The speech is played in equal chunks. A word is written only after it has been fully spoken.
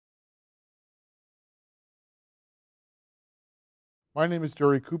My name is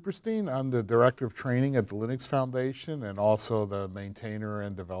Jerry Cooperstein. I'm the Director of Training at the Linux Foundation and also the maintainer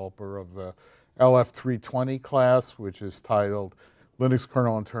and developer of the LF320 class, which is titled Linux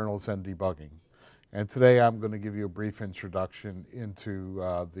Kernel Internals and Debugging. And today I'm going to give you a brief introduction into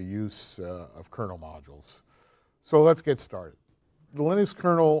the use of kernel modules. So let's get started. The Linux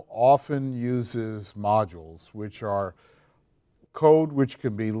kernel often uses modules, which are code which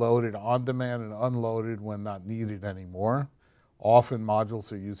can be loaded on demand and unloaded when not needed anymore. Often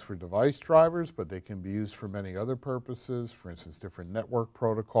modules are used for device drivers, but they can be used for many other purposes. For instance, different network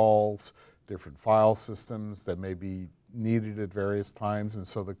protocols, different file systems that may be needed at various times, and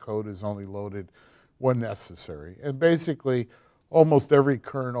so the code is only loaded when necessary. And basically, almost every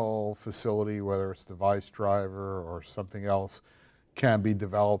kernel facility, whether it's device driver or something else, can be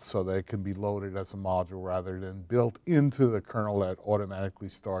developed so that it can be loaded as a module rather than built into the kernel that automatically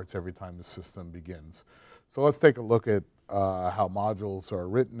starts every time the system begins. So let's take a look at how modules are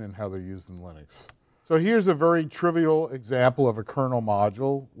written and how they're used in Linux. So here's a very trivial example of a kernel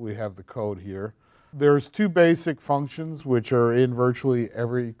module. We have the code here. There's two basic functions which are in virtually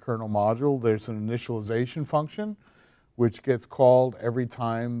every kernel module. There's an initialization function, which gets called every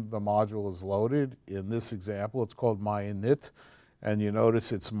time the module is loaded. In this example, it's called myinit, and you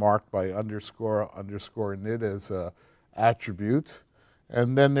notice it's marked by __ init as an attribute.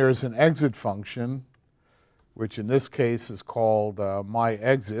 And then there's an exit function, which in this case is called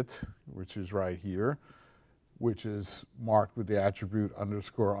myExit, which is right here, which is marked with the attribute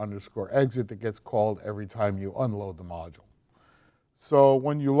 __ exit that gets called every time you unload the module. So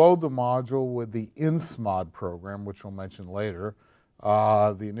when you load the module with the insmod program, which we'll mention later,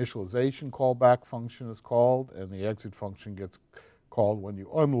 the initialization callback function is called, and the exit function gets called when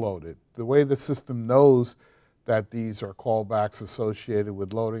you unload it. The way the system knows that these are callbacks associated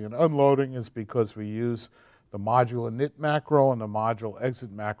with loading and unloading is because we use the module init macro and the module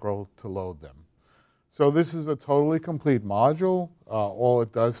exit macro to load them. So this is a totally complete module. All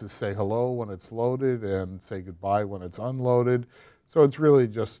it does is say hello when it's loaded and say goodbye when it's unloaded. So it's really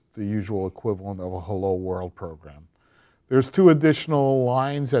just the usual equivalent of a hello world program. There's two additional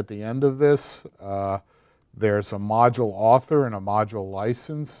lines at the end of this. There's a module author and a module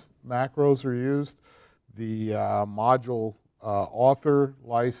license macros are used. The module author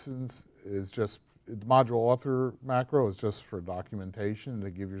license is just the module author macro is just for documentation to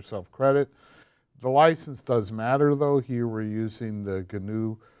give yourself credit. The license does matter though. Here we're using the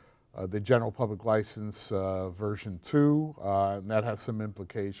GNU, the General Public License version 2, and that has some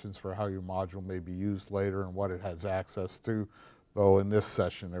implications for how your module may be used later and what it has access to, though in this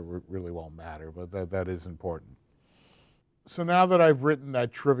session it really won't matter, but that is important. So now that I've written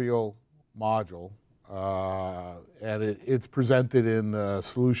that trivial module, and it's presented in the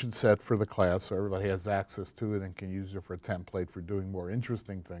solution set for the class, so everybody has access to it and can use it for a template for doing more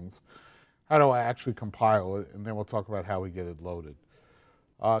interesting things. How do I actually compile it? And then we'll talk about how we get it loaded.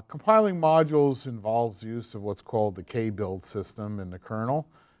 Compiling modules involves use of what's called the kbuild system in the kernel.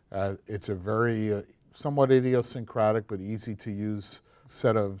 It's a very somewhat idiosyncratic but easy to use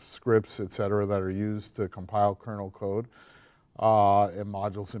set of scripts, et cetera, that are used to compile kernel code, and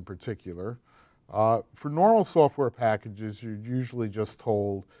modules in particular. For normal software packages, you're usually just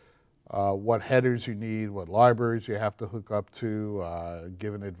told what headers you need, what libraries you have to hook up to,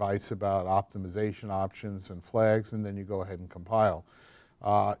 given advice about optimization options and flags, and then you go ahead and compile.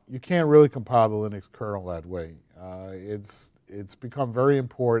 You can't really compile the Linux kernel that way. It's become very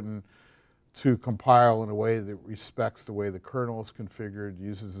important to compile in a way that respects the way the kernel is configured,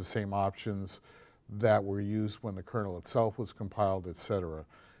 uses the same options that were used when the kernel itself was compiled, et cetera.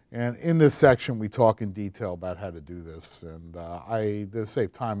 And in this section, we talk in detail about how to do this. And to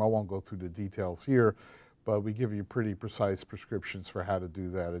save time, I won't go through the details here, but we give you pretty precise prescriptions for how to do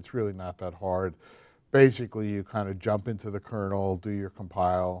that. It's really not that hard. Basically, you kind of jump into the kernel, do your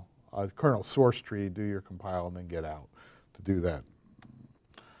compile, kernel source tree, do your compile, and then get out to do that.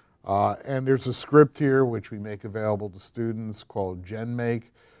 And there's a script here which we make available to students called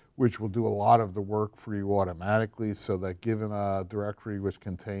genmake, which will do a lot of the work for you automatically, so that given a directory which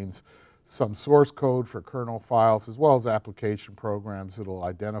contains some source code for kernel files as well as application programs, it'll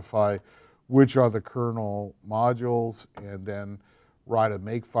identify which are the kernel modules and then write a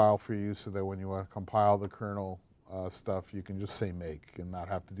make file for you so that when you want to compile the kernel stuff, you can just say make and not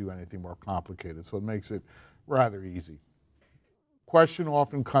have to do anything more complicated. So it makes it rather easy. Question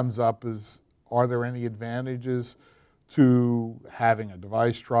often comes up is, are there any advantages to having a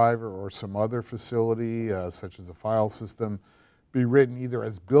device driver or some other facility, such as a file system, be written either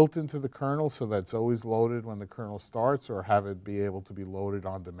as built into the kernel so that it's always loaded when the kernel starts, or have it be able to be loaded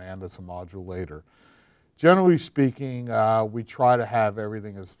on demand as a module later? Generally speaking, we try to have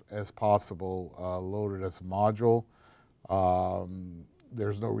everything as possible loaded as a module.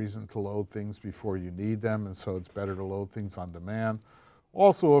 There's no reason to load things before you need them, and so it's better to load things on demand.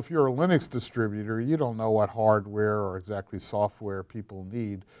 Also, if you're a Linux distributor, you don't know what hardware or exactly software people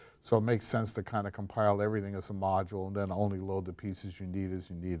need, so it makes sense to kind of compile everything as a module and then only load the pieces you need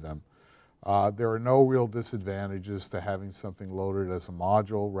as you need them. There are no real disadvantages to having something loaded as a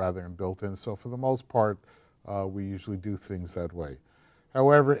module rather than built in, so for the most part, we usually do things that way.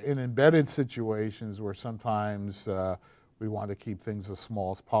 However, in embedded situations where sometimes we want to keep things as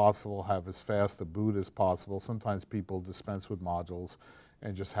small as possible, have as fast a boot as possible, sometimes people dispense with modules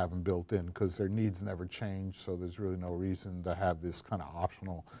and just have them built in because their needs never change, so there's really no reason to have this kind of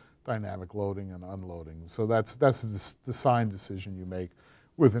optional dynamic loading and unloading. So that's a design decision you make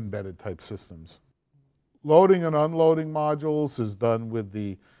with embedded type systems. Loading and unloading modules is done with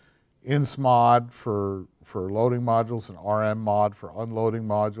the ins mod for loading modules and rm mod for unloading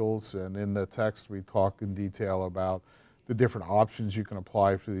modules, and in the text we talk in detail about the different options you can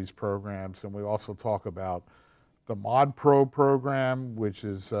apply for these programs, and we also talk about the ModPro program, which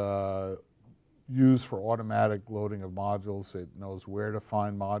is used for automatic loading of modules. It knows where to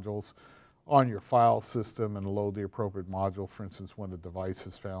find modules on your file system and load the appropriate module, for instance, when the device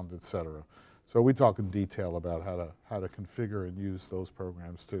is found, etc. So we talk in detail about how to configure and use those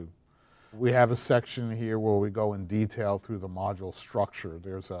programs too. We have a section here where we go in detail through the module structure.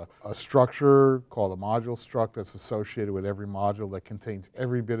 There's a structure called a module struct that's associated with every module that contains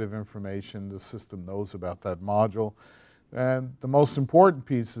every bit of information the system knows about that module. And the most important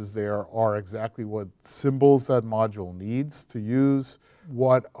pieces there are exactly what symbols that module needs to use,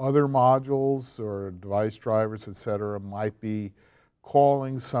 what other modules or device drivers, etc., might be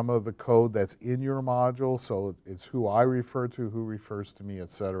calling some of the code that's in your module. So it's who I refer to, who refers to me,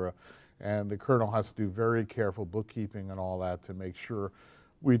 etc. And the kernel has to do very careful bookkeeping and all that to make sure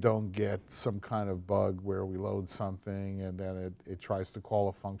we don't get some kind of bug where we load something and then it tries to call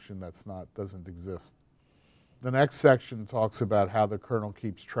a function doesn't exist. The next section talks about how the kernel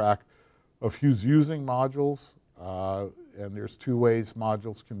keeps track of who's using modules, and there's two ways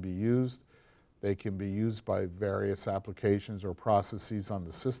modules can be used. They can be used by various applications or processes on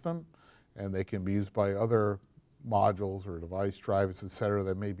the system, and they can be used by other modules or device drivers, etc.,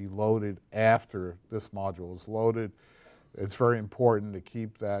 that may be loaded after this module is loaded. It's very important to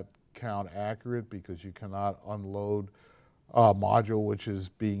keep that count accurate because you cannot unload a module which is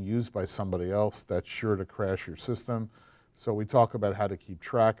being used by somebody else. That's sure to crash your system. So we talk about how to keep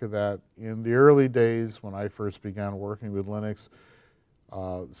track of that. In the early days when I first began working with Linux,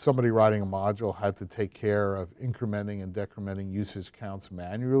 somebody writing a module had to take care of incrementing and decrementing usage counts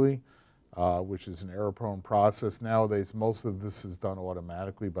manually, which is an error-prone process. Nowadays, most of this is done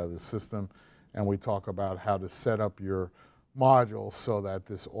automatically by the system, and we talk about how to set up your module so that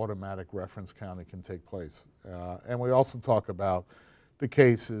this automatic reference counting can take place. And we also talk about the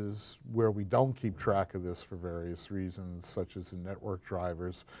cases where we don't keep track of this for various reasons, such as in network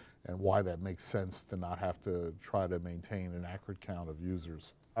drivers, and why that makes sense to not have to try to maintain an accurate count of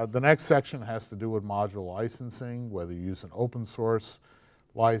users. The next section has to do with module licensing, whether you use an open source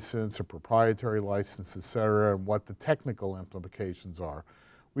license, a proprietary license, etc., and what the technical implications are.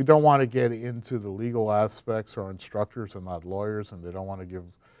 We don't want to get into the legal aspects. Our instructors are not lawyers, and they don't want to give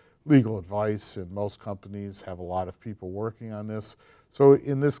legal advice, and most companies have a lot of people working on this. So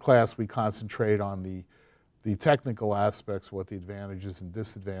in this class, we concentrate on the technical aspects, what the advantages and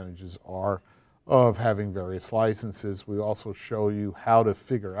disadvantages are of having various licenses. We also show you how to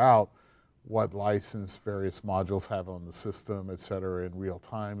figure out what license various modules have on the system, etc., in real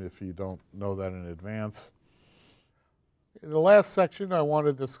time if you don't know that in advance. In the last section I want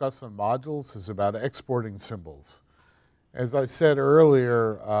to discuss on modules is about exporting symbols. As I said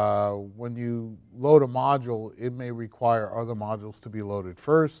earlier, when you load a module, it may require other modules to be loaded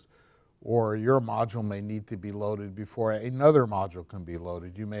first, or your module may need to be loaded before another module can be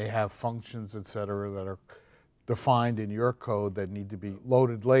loaded. You may have functions, etc., that are defined in your code that need to be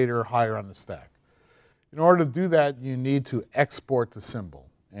loaded later, higher on the stack. In order to do that, you need to export the symbol.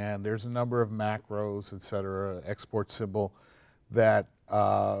 And there's a number of macros, etc., export symbol that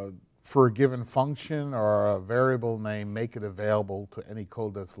for a given function or a variable name make it available to any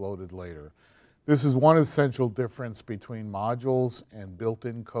code that's loaded later. This is one essential difference between modules and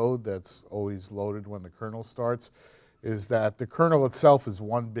built-in code that's always loaded when the kernel starts, is that the kernel itself is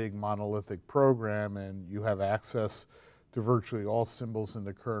one big monolithic program, and you have access to virtually all symbols in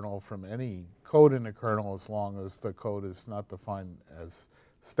the kernel from any code in the kernel as long as the code is not defined as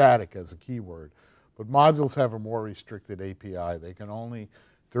static as a keyword. But modules have a more restricted API. They can only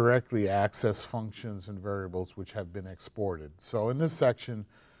directly access functions and variables which have been exported. So in this section,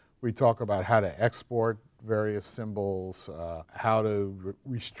 we talk about how to export various symbols, how to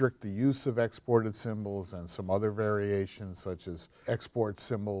restrict the use of exported symbols, and some other variations such as export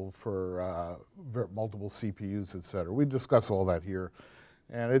symbol for multiple CPUs, etc. We discuss all that here.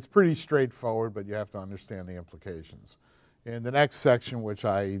 And it's pretty straightforward, but you have to understand the implications. In the next section, which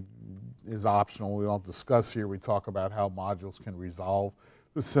is optional, we won't discuss here, we talk about how modules can resolve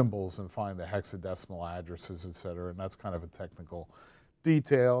the symbols and find the hexadecimal addresses, etc. And that's kind of a technical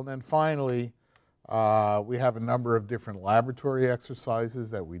detail. And then finally, we have a number of different laboratory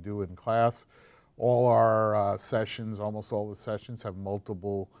exercises that we do in class. All our sessions, almost all the sessions, have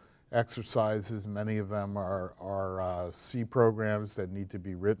multiple exercises. Many of them are C programs that need to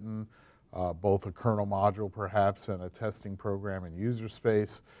be written, both a kernel module perhaps and a testing program in user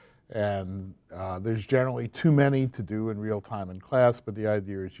space. And there's generally too many to do in real time in class, but the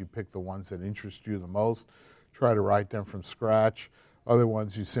idea is you pick the ones that interest you the most, try to write them from scratch. Other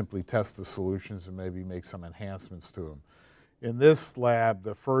ones you simply test the solutions and maybe make some enhancements to them. In this lab,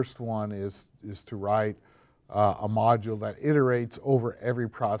 the first one is to write a module that iterates over every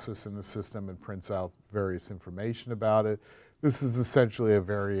process in the system and prints out various information about it. This is essentially a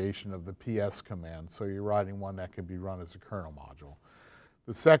variation of the PS command, so you're writing one that can be run as a kernel module.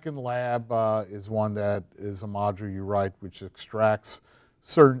 The second lab is one that is a module you write which extracts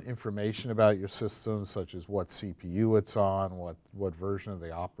certain information about your system, such as what CPU it's on, what version of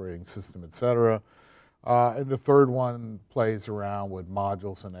the operating system, etc. And the third one plays around with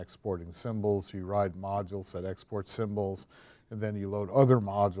modules and exporting symbols. You write modules that export symbols, and then you load other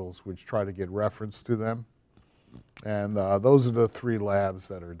modules which try to get reference to them. And those are the three labs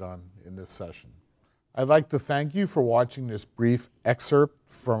that are done in this session. I'd like to thank you for watching this brief excerpt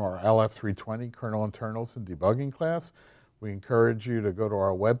from our LF320 Kernel Internals and Debugging class. We encourage you to go to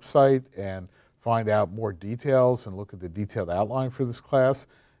our website and find out more details and look at the detailed outline for this class.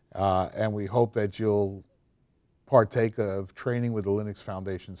 And we hope that you'll partake of training with the Linux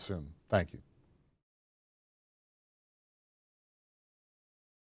Foundation soon. Thank you.